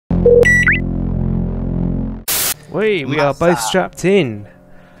We are both strapped in.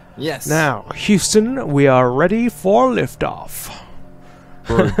 Yes. Now, Houston, we are ready for liftoff.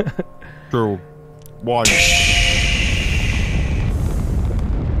 3, 2, 1.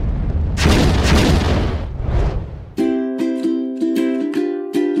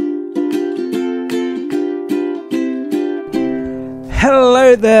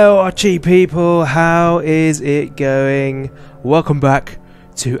 Hello there, Archie people. How is it going? Welcome back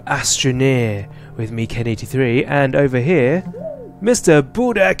to Astroneer with me, Ken83, and over here, Mr.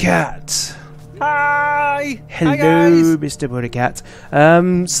 Buddha Cat. Hi. Hello, Hi guys. Mr. Buddha Cat.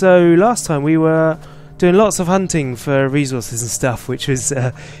 So last time we were doing lots of hunting for resources and stuff, which was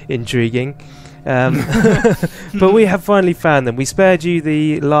intriguing. But we have finally found them. We spared you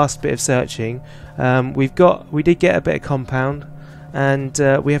the last bit of searching. We did get a bit of compound. And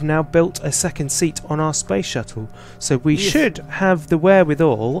we have now built a second seat on our space shuttle, so we should have the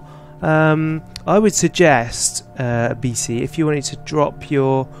wherewithal. I would suggest, BC, if you wanted to drop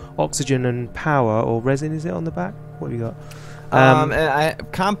your oxygen and power or resin, is it on the back? What have you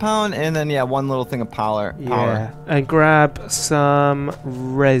got? Compound, and then one little thing of power. Yeah, and grab some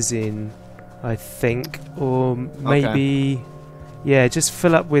resin, I think, or maybe, just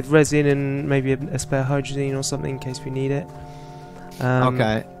fill up with resin and maybe a spare hydrogen or something in case we need it.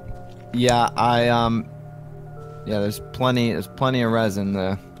 Okay. Yeah, there's plenty of resin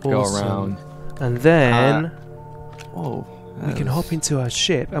to go around. And then we can hop into our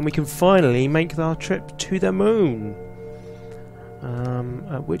ship and we can finally make our trip to the moon.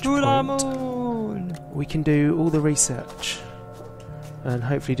 At which point we can do all the research and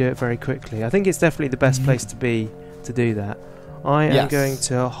hopefully do it very quickly. I think it's definitely the best place to be to do that. I am going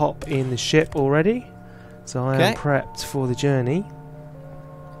to hop in the ship already, so I am prepped for the journey.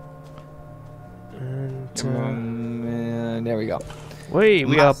 And there we go.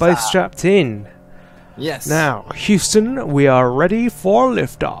 We are both strapped in. Yes. Now, Houston, we are ready for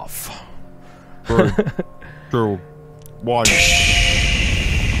liftoff. 3, 2, 1.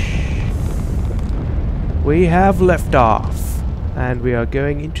 We have liftoff, and we are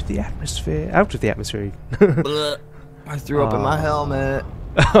going into the atmosphere. Out of the atmosphere. I threw up in my helmet.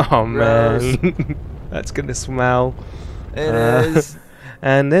 Oh man, that's gonna smell. It is.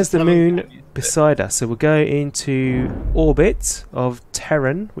 And there's the moon beside us, so we'll go into orbit of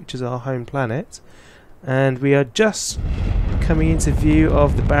Terran, which is our home planet, and we are just coming into view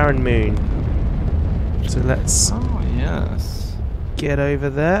of the barren moon. So let's get over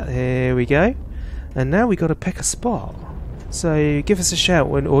there. Here we go. And now we got to pick a spot. So give us a shout,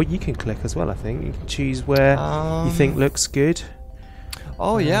 or you can click as well. I think you can choose where you think looks good.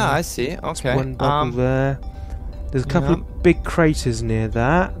 Oh yeah, I see. Okay. One bubble there. There's a couple of big craters near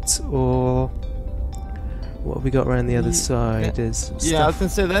that, or what have we got around the other side? There's I was gonna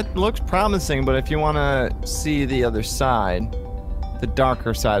say that looks promising, but if you want to see the other side, the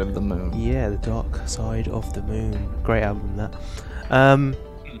darker side of the moon. Yeah, the dark side of the moon. Great album that.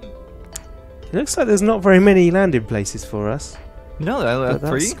 It looks like there's not very many landing places for us. No,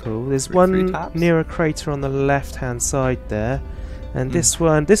 that's cool. There's one near a crater on the left-hand side there. And this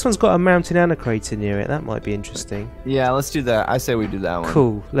one's got a mountain and a crater near it. That might be interesting. Yeah, let's do that. I say we do that one.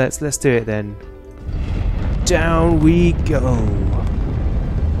 Cool. Let's do it then. Down we go.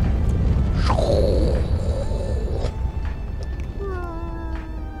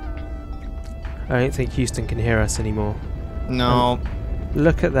 I don't think Houston can hear us anymore. No.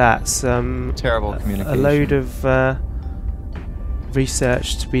 Look at that. Some terrible communication. A load of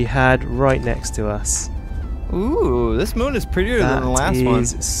research to be had right next to us. Ooh, this moon is prettier than the last one.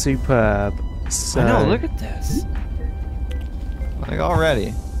 That is superb. So I know, look at this. Like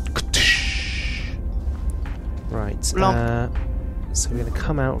already. Right. So we're going to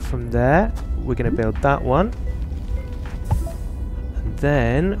come out from there. We're going to build that one. And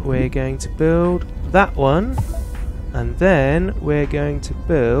then we're going to build that one. And then we're going to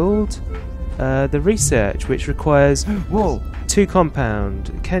build the research, which requires 2 compound.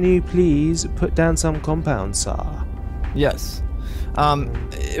 Can you please put down some compound, sir? Yes.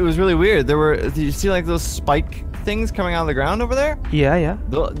 It was really weird. Did you see like those spike things coming out of the ground over there? Yeah.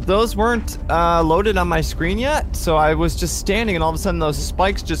 Those weren't loaded on my screen yet, so I was just standing and all of a sudden those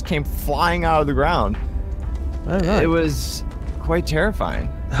spikes just came flying out of the ground. Oh, right. It was quite terrifying.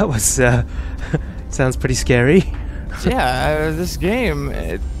 That was sounds pretty scary. Yeah, this game,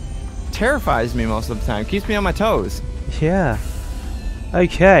 it terrifies me most of the time. Keeps me on my toes. Yeah.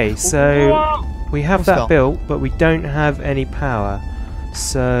 Okay, so we have that built, but we don't have any power.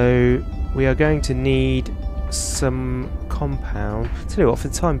 So we are going to need some compound. Tell you what, for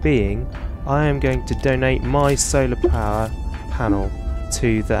the time being, I am going to donate my solar power panel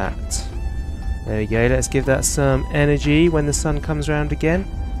to that. There we go. Let's give that some energy when the sun comes round again.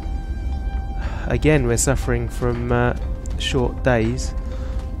 Again, we're suffering from short days.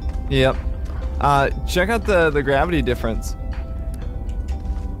 Yep. Check out the gravity difference.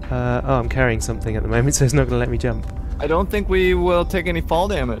 Oh, I'm carrying something at the moment, so it's not going to let me jump. I don't think we will take any fall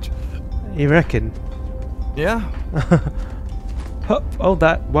damage. You reckon? Yeah. Oh,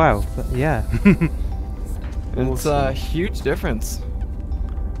 that. Wow. Yeah. It's a huge difference.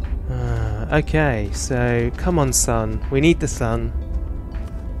 Okay, so come on, sun. We need the sun.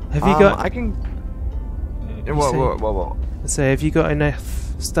 Have you got? I can. Whoa. So have you got enough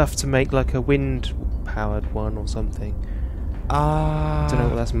stuff to make like a wind-powered one or something? I don't know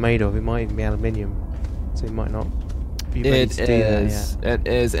what that's made of. It might even be aluminium, so it might not be ready to do that yet. It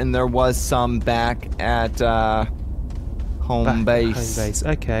is, and there was some back at home base. Home base.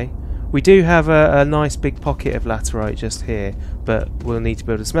 Okay. We do have a nice big pocket of laterite just here, but we'll need to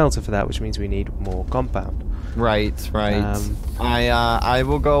build a smelter for that, which means we need more compound. Right. I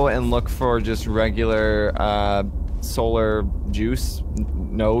will go and look for just regular solar juice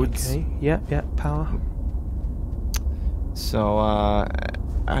nodes. Okay. Yeah. Power. So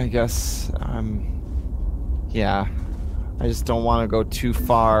I guess yeah. I just don't want to go too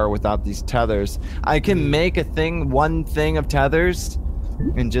far without these tethers. I can make one thing of tethers,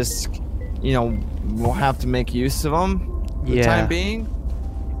 and just, you know, we'll have to make use of them for the time being.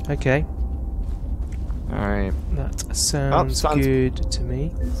 Okay. Alright. That sounds good to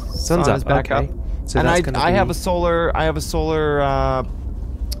me. Sun's up. back Okay. up. So And that's I have a solar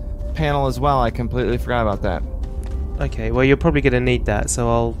panel as well. I completely forgot about that. Okay, well you're probably going to need that, so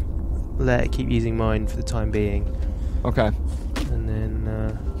I'll let it keep using mine for the time being. Okay. And then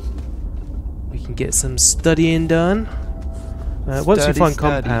we can get some studying done. Once we find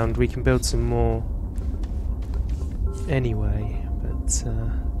compound, we can build some more anyway, but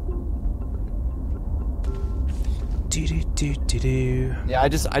Yeah, I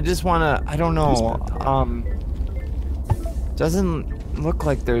just wanna, I don't know, doesn't look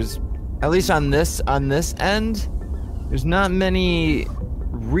like there's, at least on this end, there's not many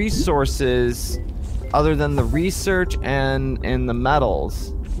resources other than the research and the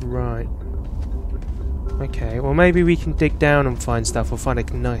metals. Right. Okay, well maybe we can dig down and find stuff, or find a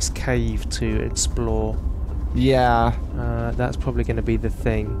nice cave to explore. Yeah. That's probably going to be the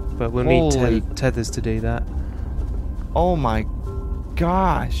thing, but we'll need tethers to do that. Oh my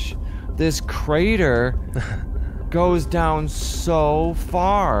gosh. This crater goes down so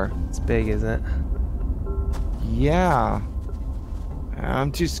far. It's big, isn't it? Yeah.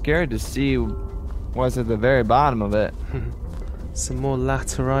 I'm too scared to see what's at the very bottom of it. Some more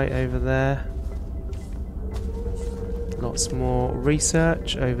laterite over there. Lots more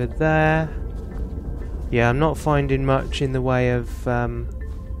research over there. Yeah, I'm not finding much in the way of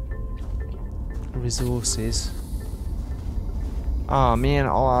resources. Oh man,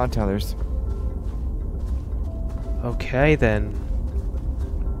 all out of tethers. Okay then.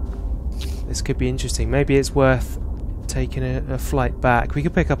 This could be interesting. Maybe it's worth taking a flight back. We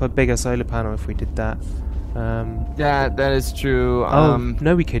could pick up a bigger solar panel if we did that. Yeah, that is true.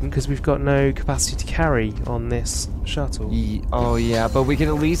 No we couldn't, because we've got no capacity to carry on this shuttle. Oh yeah, but we can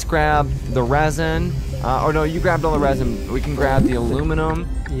at least grab the resin. Or no, you grabbed all the resin. We can grab the aluminum.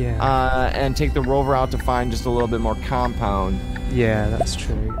 Yeah. And take the rover out to find just a little bit more compound. Yeah, that's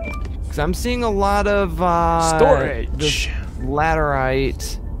true. Because I'm seeing a lot of storage.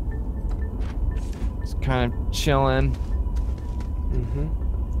 Laterite. It's kind of chilling.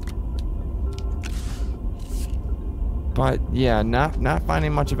 But yeah, not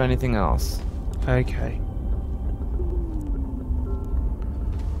finding much of anything else. Okay.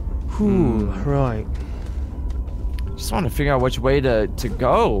 Whew, right. Just want to figure out which way to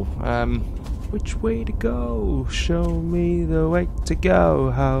go. Which way to go? Show me the way to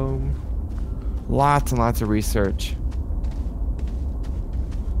go home. Lots and lots of research.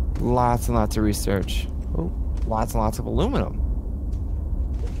 Lots and lots of research. Oh. Lots and lots of aluminum.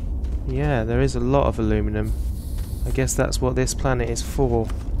 Yeah, there is a lot of aluminum. I guess that's what this planet is for.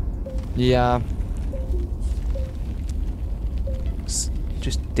 Yeah.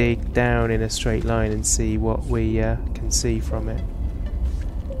 Just dig down in a straight line and see what we can see from it.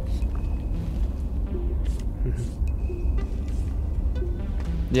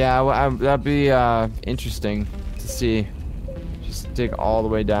 Yeah, that'd be interesting to see. Just dig all the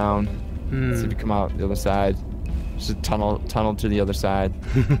way down. See if you come out the other side. Just a tunnel to the other side.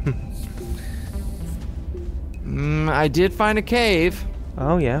 I did find a cave.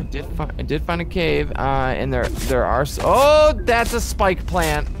 Oh yeah. I did find a cave. And there are. Oh, that's a spike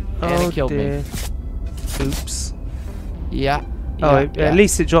plant. And it killed me. Oops. Yeah. Oh, Yeah, at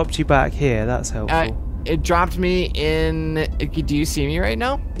least it dropped you back here. That's helpful. It dropped me in. Do you see me right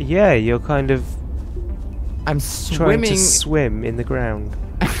now? Yeah, you're kind of I'm trying to swimming. swim in the ground.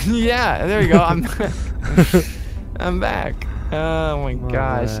 Yeah, there you go. I'm back. Oh my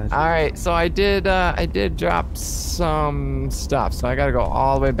gosh. word. All right, so I did drop some stuff, so I gotta go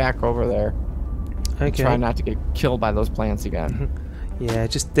all the way back over there. Okay. Try not to get killed by those plants again. Yeah,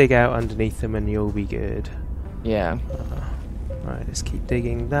 just dig out underneath them and you'll be good. Yeah. Right, let's keep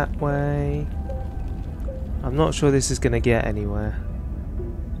digging that way. I'm not sure this is going to get anywhere.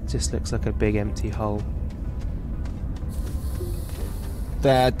 It just looks like a big empty hole.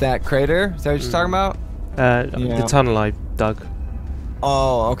 That crater? Is that what you're talking about? The tunnel I dug.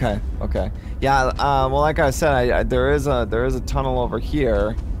 Oh, okay, okay. Yeah. Well, like I said, there is a tunnel over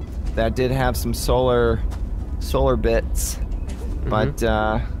here that did have some solar bits, but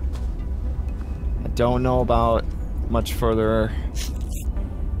I don't know about much further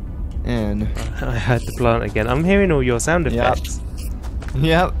in. I heard the plant again. I'm hearing all your sound effects.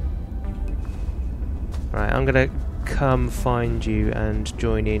 Yep. Right, I'm gonna come find you and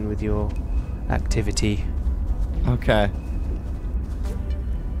join in with your activity. Okay.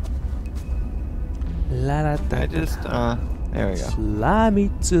 La da da. I just there we go. Fly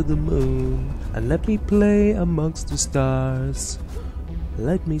me to the moon and let me play amongst the stars.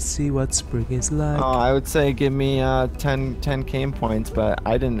 Let me see what spring is like. Oh, I would say give me 10 game points, but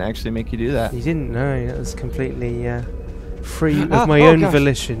I didn't actually make you do that. You didn't know. It was completely free of my own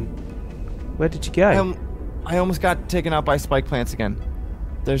volition. Where did you go? I almost got taken out by spike plants again.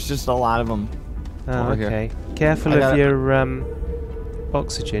 There's just a lot of them over okay. here. Careful of your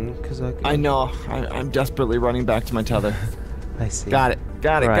oxygen, because I know. I'm desperately running back to my tether. I see. Got it.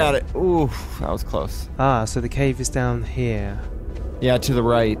 Got it. Right. Got it. Ooh, that was close. Ah, so the cave is down here. Yeah, to the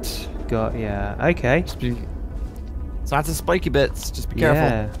right. Yeah. Okay. It's lots of spiky bits. Just be careful.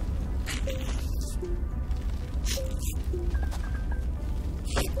 Yeah.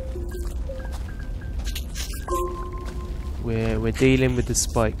 We're dealing with the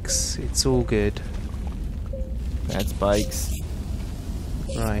spikes. It's all good. That's spikes.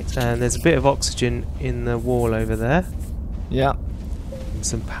 Right, and there's a bit of oxygen in the wall over there. Yep. And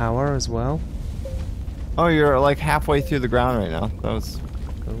some power as well. Oh, you're like halfway through the ground right now. That was.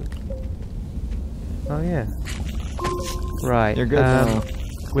 Oh yeah. Right. You're good now.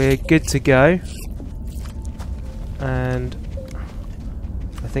 We're good to go. And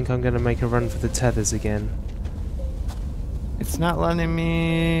I think I'm going to make a run for the tethers again. It's not letting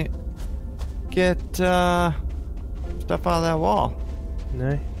me get stuff out of that wall.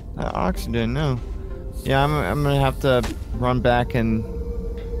 No? That oxygen, no. Yeah, I'm gonna have to run back and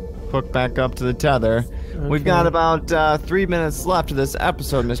hook back up to the tether. Okay. We've got about 3 minutes left of this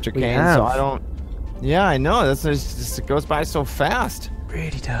episode, Mr. We Kane. have. So I don't. Yeah, I know. It goes by so fast.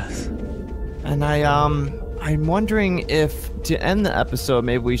 Really does. And I'm wondering if to end the episode,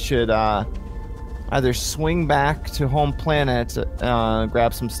 maybe we should either swing back to home planet,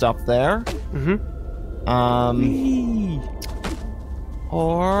 grab some stuff there.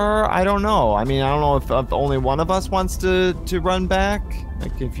 Or I don't know. I mean, I don't know if only one of us wants to run back.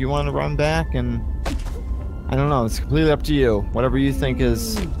 Like, if you want to run back, and I don't know. It's completely up to you. Whatever you think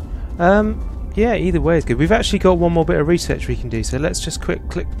is. Yeah, either way is good. We've actually got one more bit of research we can do, so let's just click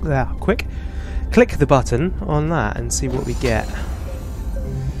the button on that and see what we get.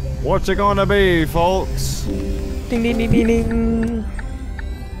 What's it gonna be, folks? Ding ding ding ding ding.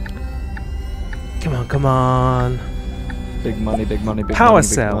 Come on, come on. Big money, big money, big Power money, big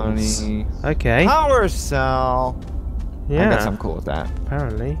cells. money. Okay. Power cell. Yeah. I guess I'm cool with that.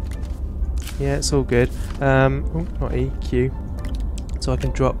 Apparently. Yeah, it's all good. Oh, not EQ. So I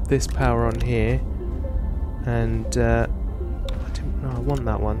can drop this power on here. And I didn't. No, I want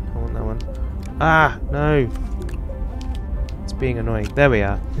that one. I want that one. Ah, no. It's being annoying. There we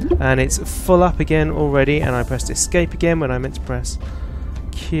are. And it's full up again already. And I pressed escape again when I meant to press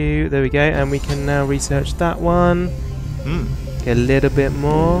Q. There we go. And we can now research that one. Get a little bit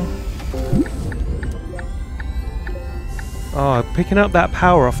more. Oh, picking up that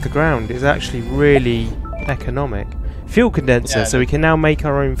power off the ground is actually really economic. Fuel condenser, Yeah, so we can now make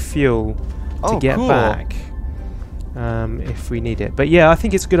our own fuel to get cool. back if we need it. But yeah, I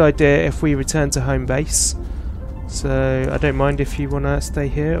think it's a good idea if we return to home base. So I don't mind if you want to stay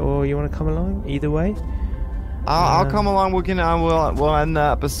here or you want to come along. Either way. I'll come along. We'll end the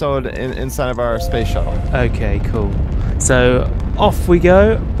episode inside of our space shuttle. Okay, cool. So off we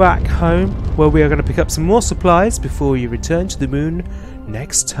go back home, where we are going to pick up some more supplies before you return to the moon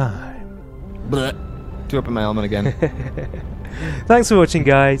next time. Blech. Threw up in my element again. Thanks for watching,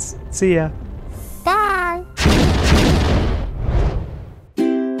 guys. See ya.